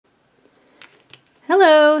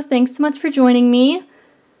Hello, thanks so much for joining me.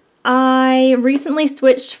 I recently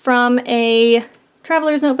switched from a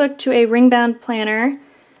traveler's notebook to a ring-bound planner.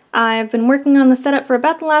 I've been working on the setup for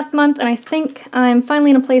about the last month, and I think I'm finally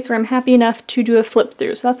in a place where I'm happy enough to do a flip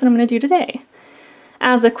through, so that's what I'm going to do today.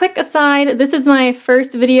 As a quick aside, this is my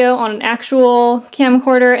first video on an actual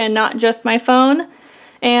camcorder and not just my phone,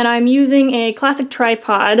 and I'm using a classic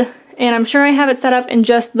tripod, and I'm sure I have it set up in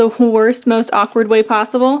just the worst, most awkward way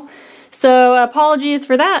possible. So apologies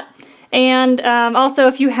for that, and also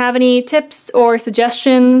if you have any tips or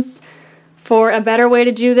suggestions for a better way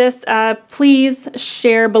to do this, please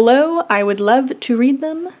share below. I would love to read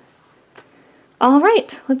them.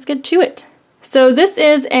 Alright, let's get to it. So this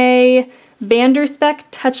is a Spek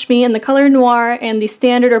Touch Me in the color Noir and the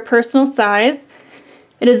standard or personal size.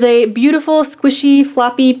 It is a beautiful, squishy,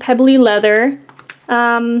 floppy, pebbly leather.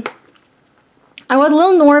 I was a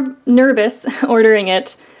little nervous ordering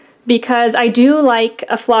it, because I do like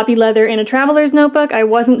a floppy leather in a traveler's notebook. I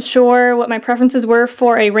wasn't sure what my preferences were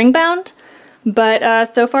for a ring bound, but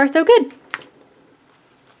so far so good.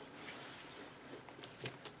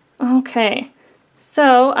 Okay,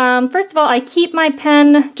 so first of all, I keep my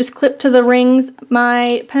pen just clipped to the rings.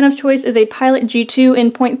 My pen of choice is a Pilot G2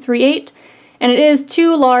 in .38, and it is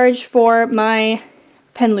too large for my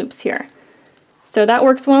pen loops here. So that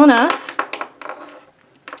works well enough.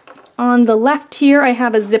 On the left here I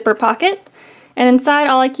have a zipper pocket, and inside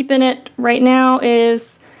all I keep in it right now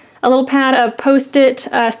is a little pad of Post-it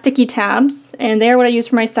sticky tabs, and they're what I use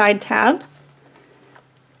for my side tabs.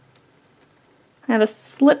 I have a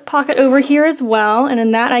slip pocket over here as well, and in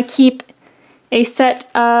that I keep a set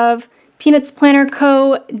of Peanuts Planner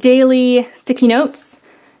Co. daily sticky notes.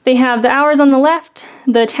 They have the hours on the left,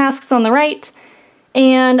 the tasks on the right,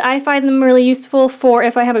 and I find them really useful for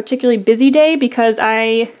if I have a particularly busy day, because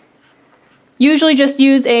I usually just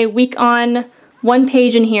use a week on one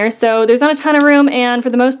page in here, so there's not a ton of room, and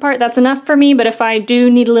for the most part that's enough for me, but if I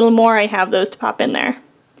do need a little more, I have those to pop in there.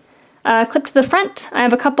 Clip to the front, I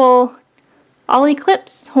have a couple ollie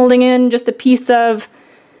clips holding in just a piece of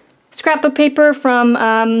scrapbook paper from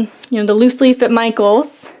the loose leaf at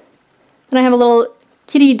Michael's. Then I have a little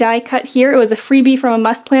kitty die cut here. It was a freebie from a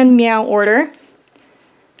Must Plan Meow order.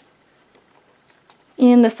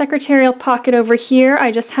 In the secretarial pocket over here,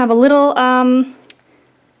 I just have a little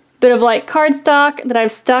bit of like cardstock that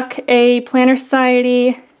I've stuck a Planner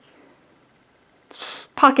Society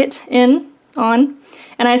pocket on,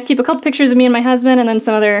 and I just keep a couple pictures of me and my husband and then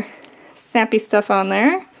some other sappy stuff on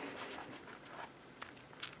there.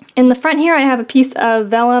 In the front here I have a piece of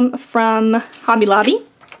vellum from Hobby Lobby,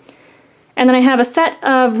 and then I have a set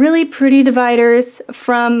of really pretty dividers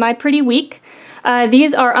from My Pretty Week.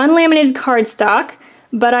 These are unlaminated cardstock,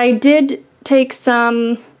 but I did take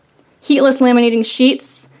some heatless laminating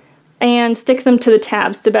sheets and stick them to the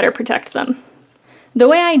tabs to better protect them. The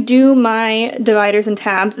way I do my dividers and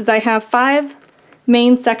tabs is I have 5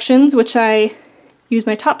 main sections, which I use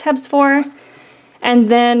my top tabs for, and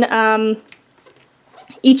then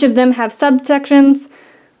each of them have subsections,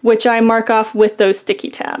 which I mark off with those sticky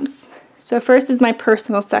tabs. So first is my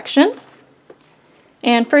personal section,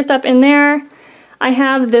 and first up in there I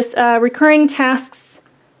have this recurring tasks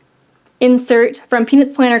insert from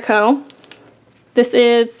Peanuts Planner Co. This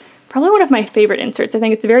is probably one of my favorite inserts. I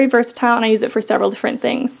think it's very versatile and I use it for several different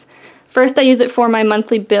things. First I use it for my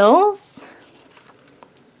monthly bills,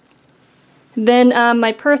 then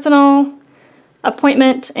my personal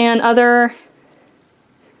appointment and other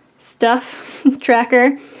stuff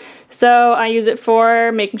tracker. So I use it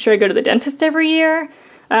for making sure I go to the dentist every year,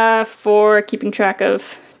 for keeping track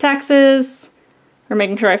of taxes, or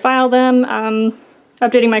making sure I file them,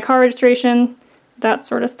 updating my car registration, that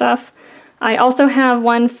sort of stuff. I also have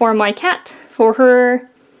one for my cat for her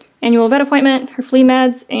annual vet appointment, her flea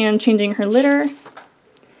meds, and changing her litter.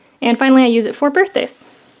 And finally I use it for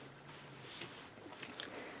birthdays.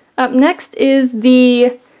 Up next is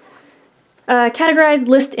the categorized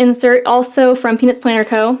list insert, also from Peanuts Planner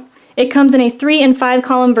Co. It comes in a 3 and 5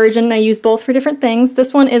 column version, and I use both for different things.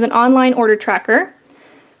 This one is an online order tracker.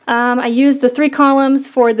 I use the 3 columns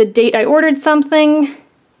for the date I ordered something,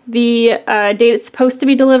 the date it's supposed to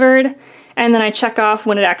be delivered, and then I check off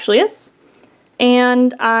when it actually is.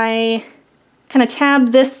 And I kind of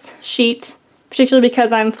tab this sheet, particularly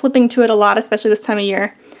because I'm flipping to it a lot, especially this time of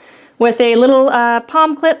year, with a little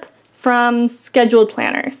palm clip from Scheduled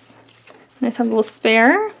Planners. And I just have a little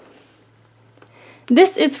spare.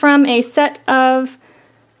 This is from a set of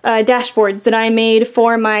dashboards that I made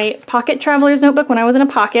for my pocket traveler's notebook when I was in a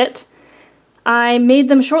pocket. I made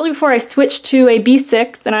them shortly before I switched to a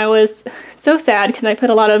B6, and I was so sad because I put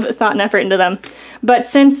a lot of thought and effort into them. But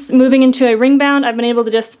since moving into a ring bound, I've been able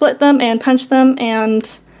to just split them and punch them,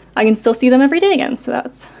 and I can still see them every day again, so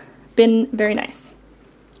that's been very nice.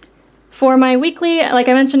 For my weekly, like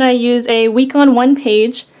I mentioned, I use a week on one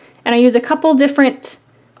page, and I use a couple different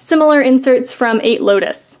similar inserts from 8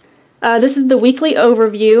 Lotus. This is the weekly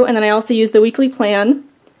overview, and then I also use the weekly plan.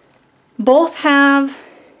 Both have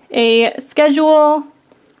a schedule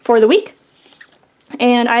for the week,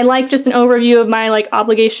 and I like just an overview of my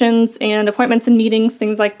obligations and appointments and meetings,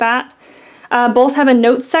 things like that. Both have a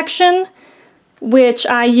notes section, which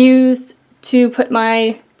I use to put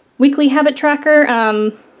my weekly habit tracker.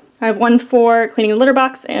 I have one for cleaning the litter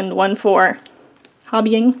box and one for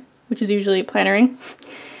hobbying, which is usually plannering,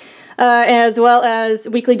 as well as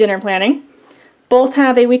weekly dinner planning. Both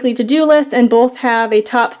have a weekly to-do list, and both have a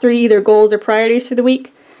top 3 either goals or priorities for the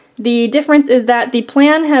week. The difference is that the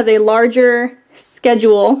plan has a larger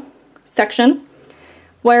schedule section,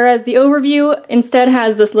 whereas the overview instead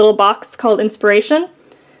has this little box called inspiration.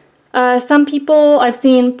 Some people I've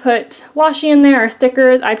seen put washi in there or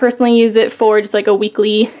stickers. I personally use it for just a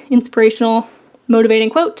weekly inspirational motivating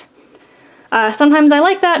quote. Sometimes I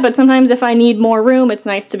like that, but sometimes if I need more room, it's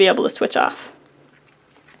nice to be able to switch off.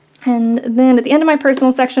 And then at the end of my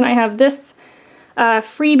personal section, I have this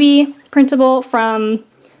freebie printable from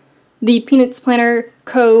the Peanuts Planner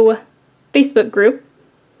Co. Facebook group.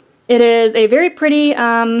 It is a very pretty,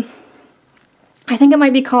 I think it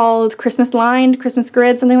might be called Christmas Lined, Christmas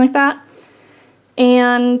Grid, something like that.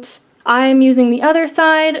 And I'm using the other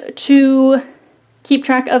side to keep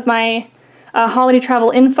track of my holiday travel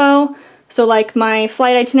info. So my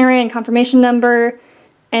flight itinerary and confirmation number,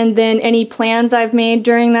 and then any plans I've made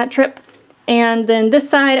during that trip. And then this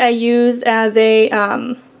side I use as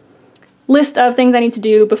a list of things I need to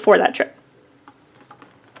do before that trip.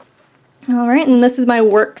 Alright, and this is my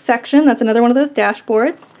work section. That's another one of those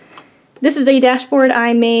dashboards. This is a dashboard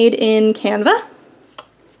I made in Canva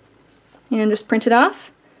and just printed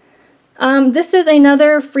off. This is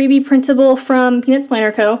another freebie printable from Peanuts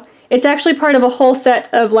Planner Co. It's actually part of a whole set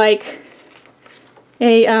of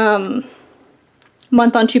a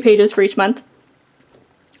month on 2 pages for each month.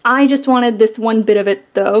 I just wanted this one bit of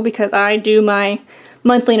it though, because I do my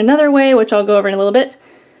monthly in another way, which I'll go over in a little bit.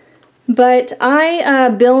 But I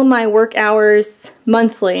bill my work hours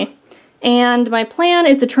monthly, and my plan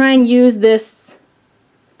is to try and use this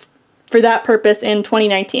for that purpose in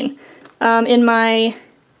 2019. In my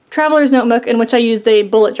traveler's notebook, in which I used a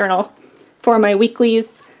bullet journal for my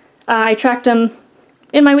weeklies, I tracked them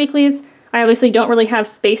in my weeklies. I obviously don't really have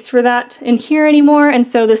space for that in here anymore, and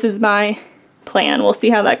so this is my plan. We'll see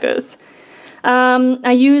how that goes.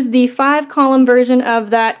 I use the 5-column version of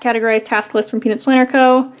that categorized task list from Peanuts Planner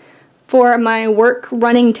Co. for my work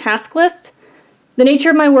running task list. The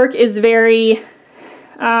nature of my work is very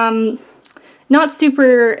not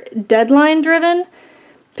super deadline driven.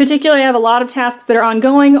 Particularly, I have a lot of tasks that are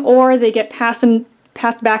ongoing, or they get passed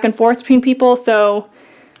back and forth between people, so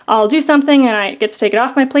I'll do something and I get to take it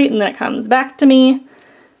off my plate and then it comes back to me.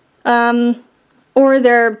 Or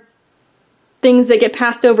there are things that get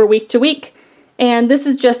passed over week to week, and this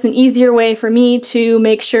is just an easier way for me to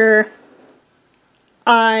make sure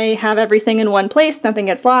I have everything in one place, nothing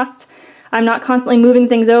gets lost. I'm not constantly moving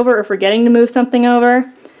things over or forgetting to move something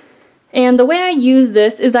over. And the way I use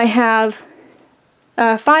this is I have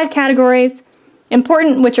 5 categories: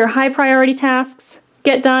 important, which are high priority tasks;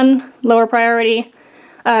 get done, lower priority;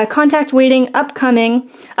 contact waiting; upcoming.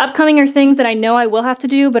 Upcoming are things that I know I will have to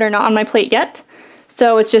do but are not on my plate yet.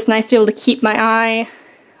 So it's just nice to be able to keep my eye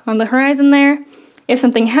on the horizon there. If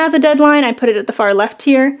something has a deadline, I put it at the far left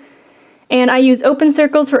here. And I use open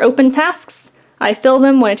circles for open tasks. I fill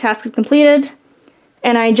them when a task is completed,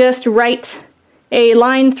 and I just write a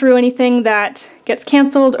line through anything that gets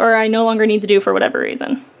canceled or I no longer need to do for whatever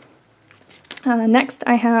reason. Next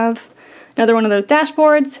I have another one of those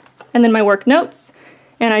dashboards, and then my work notes,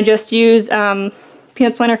 and I just use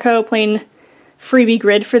Peanuts Planner Co. plain freebie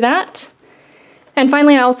grid for that. And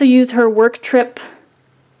finally, I also use her work trip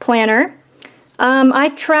planner. I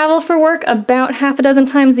travel for work about half a dozen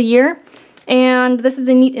times a year, and this is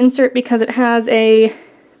a neat insert because it has a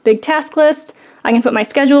big task list. I can put my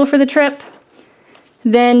schedule for the trip,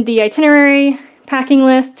 then the itinerary, packing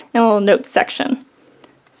list, and a little notes section.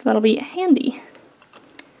 So that'll be handy.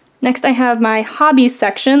 Next I have my hobbies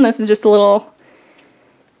section. This is just a little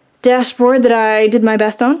dashboard that I did my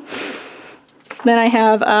best on. Then I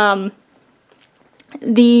have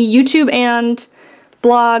the YouTube and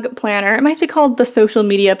blog planner. It might be called the social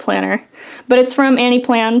media planner, but it's from Annie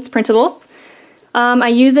Plan's Printables. I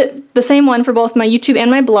use it, the same one, for both my YouTube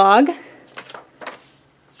and my blog.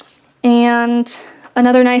 And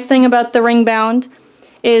another nice thing about the ring bound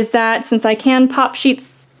is that since I can pop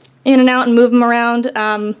sheets in and out and move them around,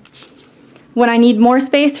 when I need more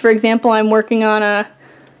space, for example, I'm working on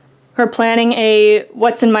or planning a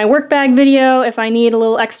what's in my work bag video. If I need a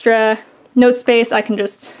little extra note space, I can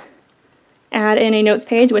just add in a notes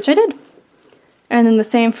page, which I did. And then the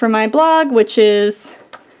same for my blog, which is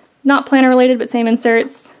not planner related, but same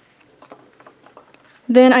inserts.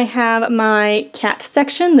 Then I have my cat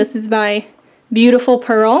section. This is by Beautiful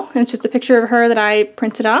Pearl, and it's just a picture of her that I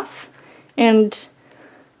printed off and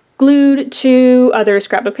glued to other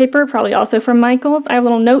scrapbook paper, probably also from Michael's. I have a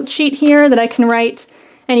little note sheet here that I can write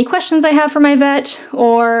any questions I have for my vet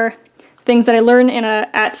or things that I learn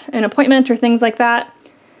at an appointment or things like that.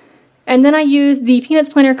 And then I use the Peanuts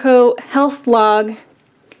Planner Co. health log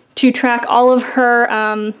to track all of her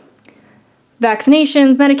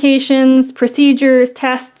vaccinations, medications, procedures,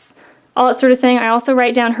 tests, all that sort of thing. I also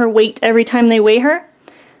write down her weight every time they weigh her.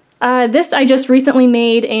 This I just recently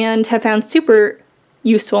made and have found super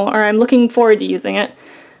useful, or I'm looking forward to using it.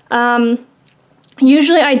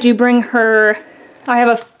 Usually I do bring her, I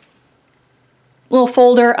have a little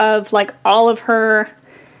folder of like all of her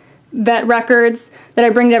vet records that I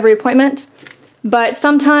bring to every appointment, but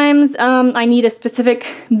sometimes I need a specific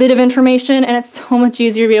bit of information, and it's so much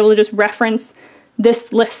easier to be able to just reference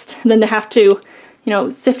this list than to have to,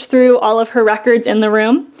 sift through all of her records in the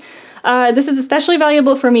room. This is especially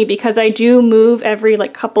valuable for me because I do move every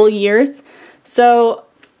couple years. So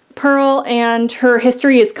Pearl and her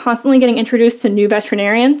history is constantly getting introduced to new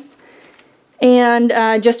veterinarians. And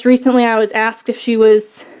just recently I was asked if she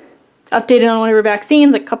was updated on one of her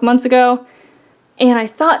vaccines a couple months ago. And I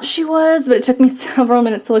thought she was, but it took me several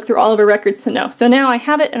minutes to look through all of her records to know. So now I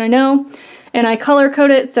have it and I know, and I color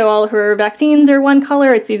code it so all of her vaccines are one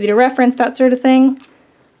color. It's easy to reference, that sort of thing.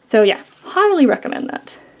 So yeah, highly recommend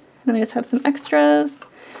that. Then I just have some extras.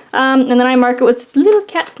 And then I mark it with this little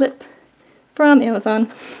cat clip from Amazon.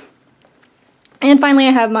 And finally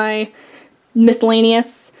I have my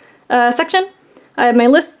miscellaneous section. I have my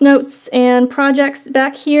list, notes, and projects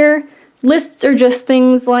back here. Lists are just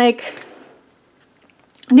things like,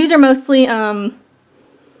 these are mostly, I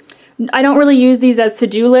don't really use these as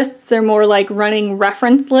to-do lists. They're more like running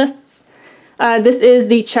reference lists. This is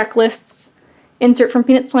the checklists insert from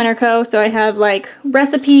Peanuts Planner Co. So I have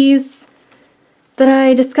recipes that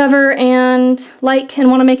I discover and want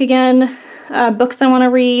to make again, books I want to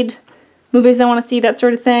read, movies I want to see, that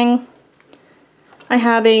sort of thing. I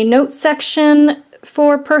have a notes section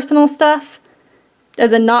for personal stuff,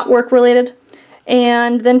 as in not work related.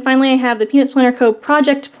 And then finally I have the Peanuts Planner Co.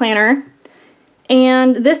 project planner.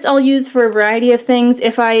 And this I'll use for a variety of things.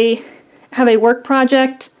 If I have a work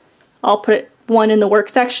project, I'll put one in the work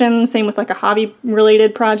section. Same with a hobby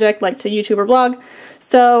related project like to YouTube or blog.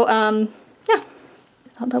 So yeah,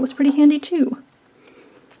 I thought that was pretty handy too.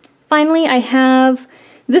 Finally I have,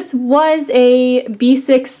 this was a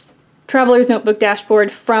B6 Traveler's Notebook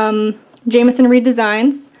dashboard from Jameson Reed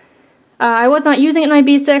Designs. I was not using it in my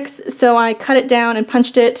B6, so I cut it down and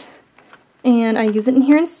punched it, and I use it in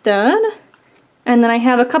here instead. And then I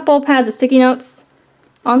have a couple pads of sticky notes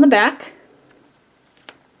on the back.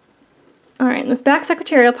 Alright, in this back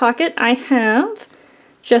secretarial pocket I have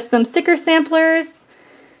just some sticker samplers,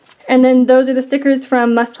 and then those are the stickers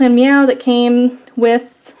from Must Plan Meow that came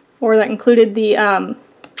with, or that included the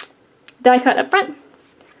die cut up front.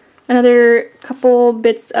 Another couple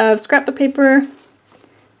bits of scrapbook paper,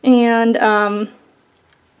 and a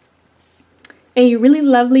really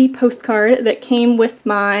lovely postcard that came with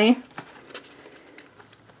my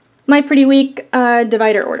Pretty Week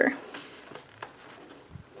divider order.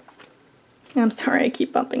 I'm sorry, I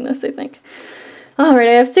keep bumping this, I think. Alright,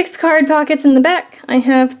 I have 6 card pockets in the back. I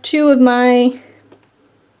have 2 of my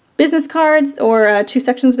business cards, or 2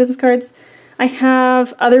 sections of business cards. I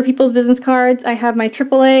have other people's business cards. I have my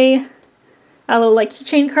AAA, a little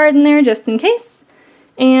keychain card in there just in case.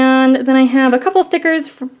 And then I have a couple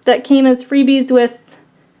stickers that came as freebies with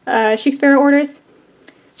Chic Sparrow orders.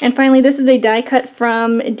 And finally, this is a die cut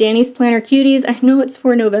from Danny's Planner Cuties. I know it's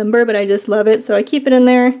for November, but I just love it, so I keep it in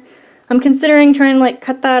there. I'm considering trying to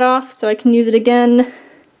cut that off so I can use it again.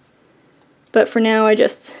 But for now, I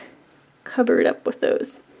just cover it up with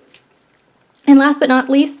those. And last but not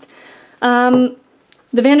least, the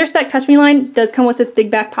Spek Touch Me line does come with this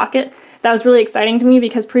big back pocket. That was really exciting to me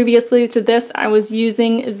because previously to this I was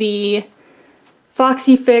using the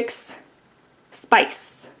Foxy Fix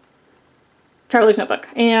Spice Traveler's Notebook,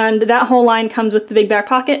 and that whole line comes with the big back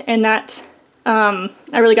pocket, and that I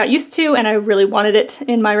really got used to, and I really wanted it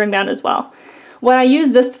in my ring bound as well. What I use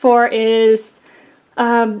this for is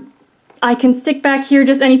I can stick back here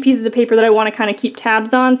just any pieces of paper that I want to kind of keep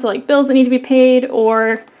tabs on, so like bills that need to be paid,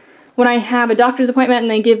 or when I have a doctor's appointment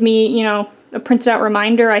and they give me, you know, a printed out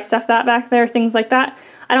reminder, I stuff that back there, things like that.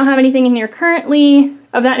 I don't have anything in here currently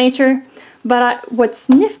of that nature, but what's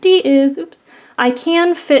nifty is, oops, I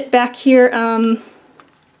can fit back here,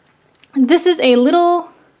 this is a little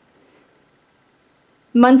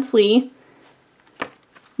monthly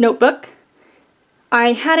notebook.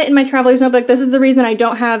 I had it in my traveler's notebook. This is the reason I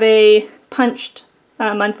don't have a punched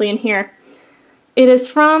monthly in here. It is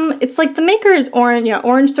from, it's like the maker is Orange, yeah,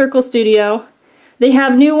 Orange Circle Studio. They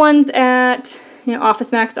have new ones at, you know,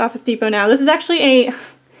 Office Max, Office Depot now. This is actually a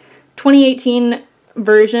 2018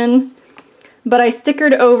 version, but I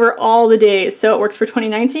stickered over all the days, so it works for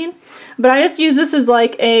 2019. But I just use this as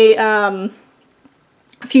like a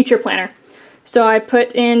future planner. So I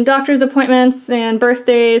put in doctor's appointments and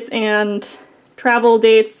birthdays and travel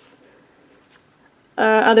dates,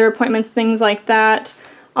 other appointments, things like that.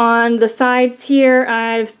 On the sides here,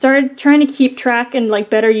 I've started trying to keep track and like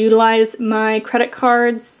better utilize my credit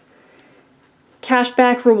cards,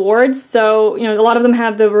 cashback rewards. So, you know, a lot of them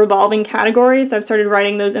have the revolving categories. I've started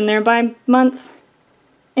writing those in there by month.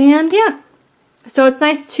 And yeah, so it's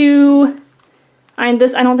nice to, I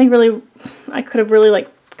don't think really, I could have really like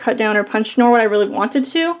cut down or punched nor what I really wanted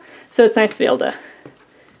to. So it's nice to be able to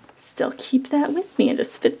still keep that with me. It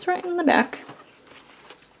just fits right in the back.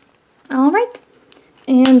 Alright,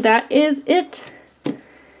 and that is it.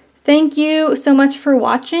 Thank you so much for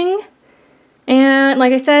watching. And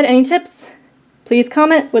like I said, any tips, please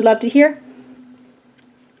comment. Would love to hear.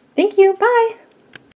 Thank you. Bye.